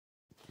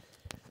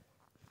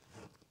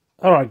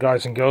Alright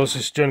guys and girls,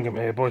 it's Jerningham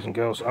here, boys and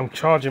girls. I'm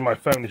charging my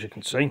phone, as you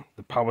can see.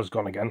 The power's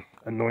gone again.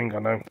 Annoying, I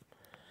know.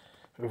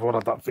 We've all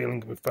had that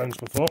feeling with phones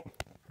before.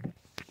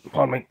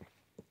 Pardon me.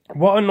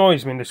 What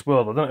annoys me in this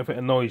world, I don't know if it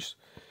annoys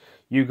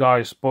you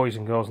guys, boys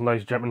and girls and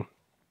ladies and gentlemen.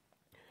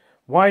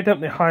 Why don't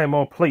they hire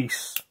more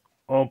police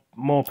or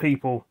more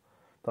people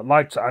that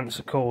like to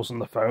answer calls on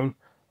the phone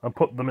and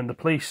put them in the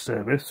police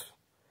service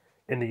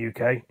in the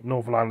UK,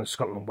 Northern Ireland,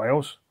 Scotland and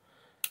Wales?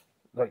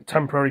 Like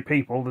temporary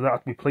people, they don't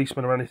have to be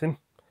policemen or anything.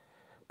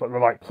 But they're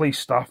like police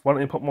staff. Why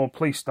don't you put more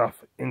police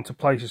staff into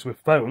places with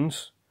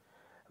phones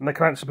and they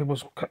can answer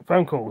people's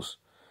phone calls?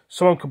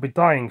 Someone could be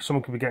dying,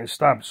 someone could be getting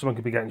stabbed, someone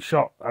could be getting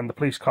shot, and the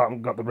police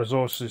can't got the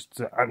resources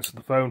to answer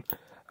the phone.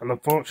 And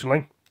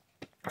unfortunately,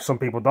 some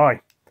people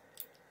die.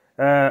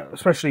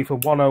 Especially for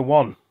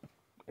 101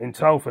 in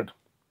Telford.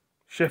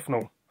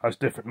 Shifnal has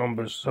different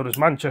numbers. So does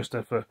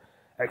Manchester for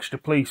extra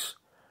police.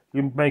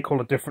 You may call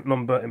a different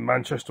number in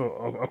Manchester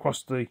or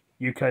across the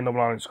UK, Northern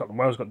Ireland, Scotland,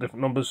 Wales got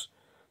different numbers.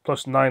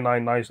 Plus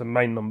 999 is the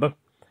main number.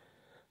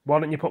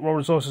 Why don't you put more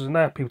resources in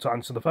there, people to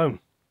answer the phone?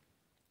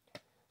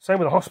 Same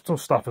with the hospital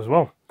staff as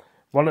well.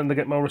 Why don't they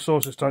get more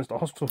resources to answer the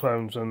hospital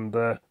phones and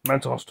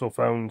mental hospital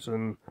phones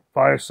and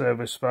fire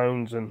service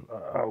phones and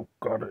oh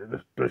god,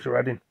 it does your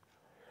head in.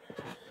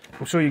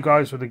 I'm sure you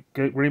guys would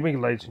agree with me,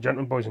 ladies and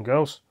gentlemen, boys and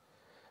girls.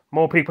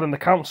 More people in the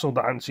council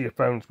that answer your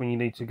phones when you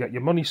need to get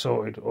your money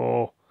sorted,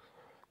 or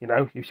you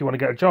know, if you want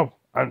to get a job,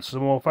 answer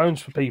more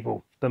phones for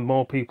people. Then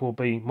more people will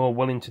be more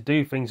willing to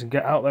do things and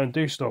get out there and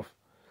do stuff.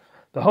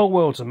 The whole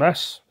world's a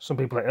mess. Some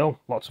people are ill.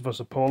 Lots of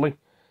us are poorly.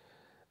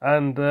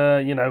 And,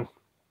 you know,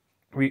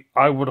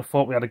 I would have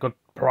thought we had a good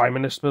Prime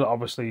Minister, but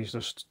obviously he's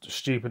just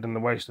stupid and a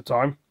waste of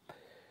time.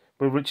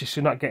 But Richie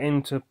Sunak get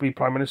in to be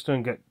Prime Minister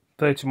and get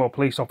 30 more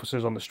police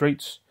officers on the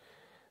streets.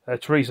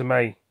 Theresa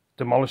May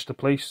demolished the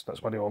police.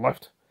 That's why they all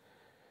left.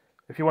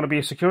 If you want to be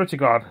a security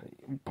guard,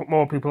 put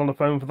more people on the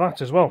phone for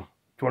that as well.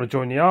 If you want to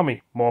join the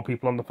army, more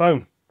people on the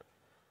phone.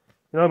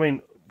 You know what I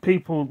mean?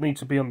 People need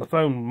to be on the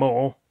phone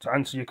more to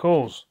answer your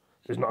calls.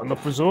 There's not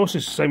enough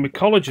resources. Same with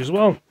college as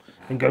well.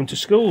 And going to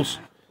schools.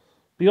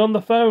 Be on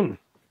the phone.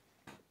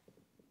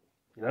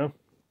 You know?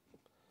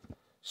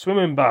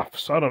 Swimming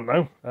baths, I don't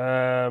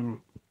know.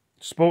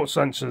 Sports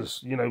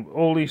centres, you know,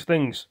 all these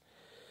things.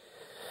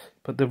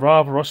 But they'd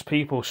rather us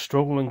people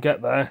struggle and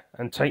get there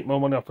and take more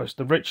money off us.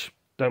 The rich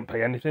don't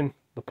pay anything.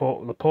 The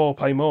poor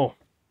pay more.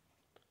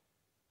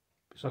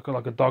 It's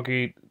like a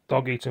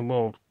dog-eating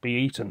world. Be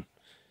eaten.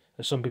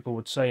 As some people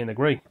would say and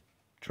agree.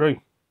 True.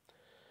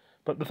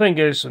 But the thing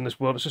is, in this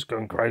world, it's just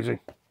going crazy.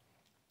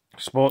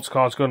 Sports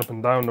cars going up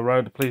and down the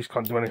road, the police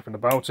can't do anything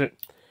about it.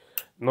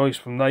 Noise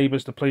from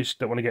neighbours, the police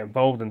don't want to get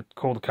involved and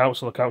call the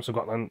council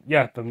got, and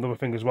yeah, another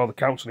thing as well, the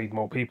council need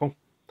more people.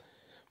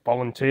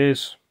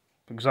 Volunteers,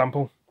 for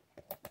example.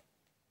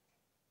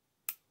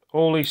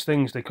 All these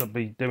things they could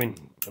be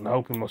doing and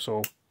helping us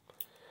all.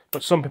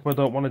 But some people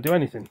don't want to do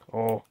anything,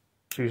 or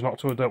choose not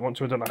to, or don't want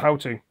to, or don't know how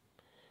to.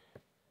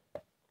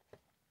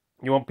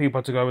 You want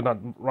people to go in that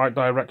right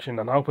direction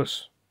and help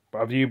us.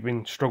 But have you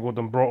been struggled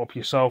and brought up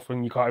yourself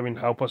and you can't even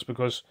help us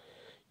because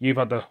you've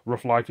had a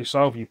rough life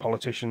yourself, you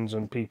politicians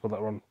and people that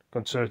are on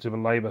Conservative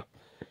and Labour?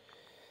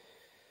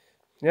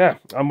 Yeah,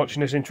 I'm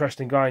watching this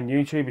interesting guy on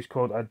YouTube. He's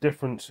called A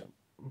Different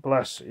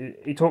Bless.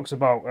 He talks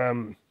about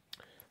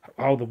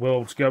how the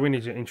world's going.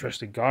 He's an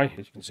interesting guy,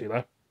 as you can see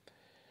there.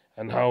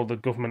 And how the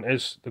government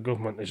is. The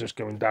government is just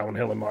going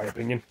downhill, in my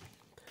opinion.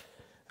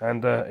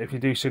 And if you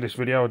do see this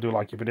video, I do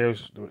like your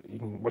videos. You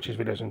can watch his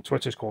videos on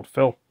Twitter. It's called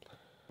Phil.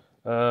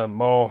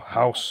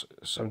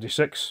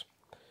 Morehouse76.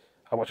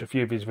 I watch a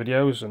few of his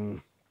videos and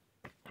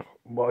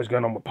what is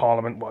going on with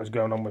Parliament, what is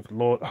going on with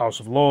House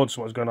of Lords,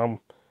 what is going on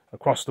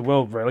across the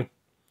world, really.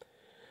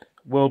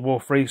 World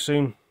War III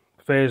soon.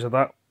 Fears of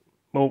that.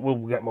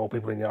 We'll get more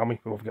people in the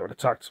army. We won't get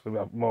attacked. We'll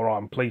have more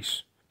armed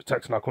police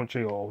protecting our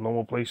country, or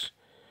normal police.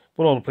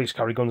 But all the police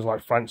carry guns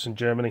like France and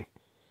Germany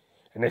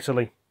and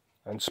Italy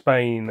and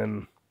Spain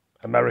and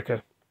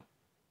America.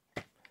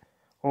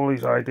 All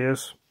these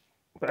ideas.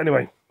 But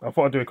anyway, I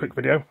thought I'd do a quick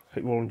video.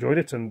 Hope you all enjoyed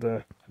it, and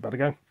I better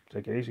go.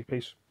 Take it easy.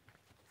 Peace.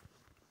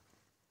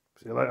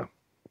 See you later.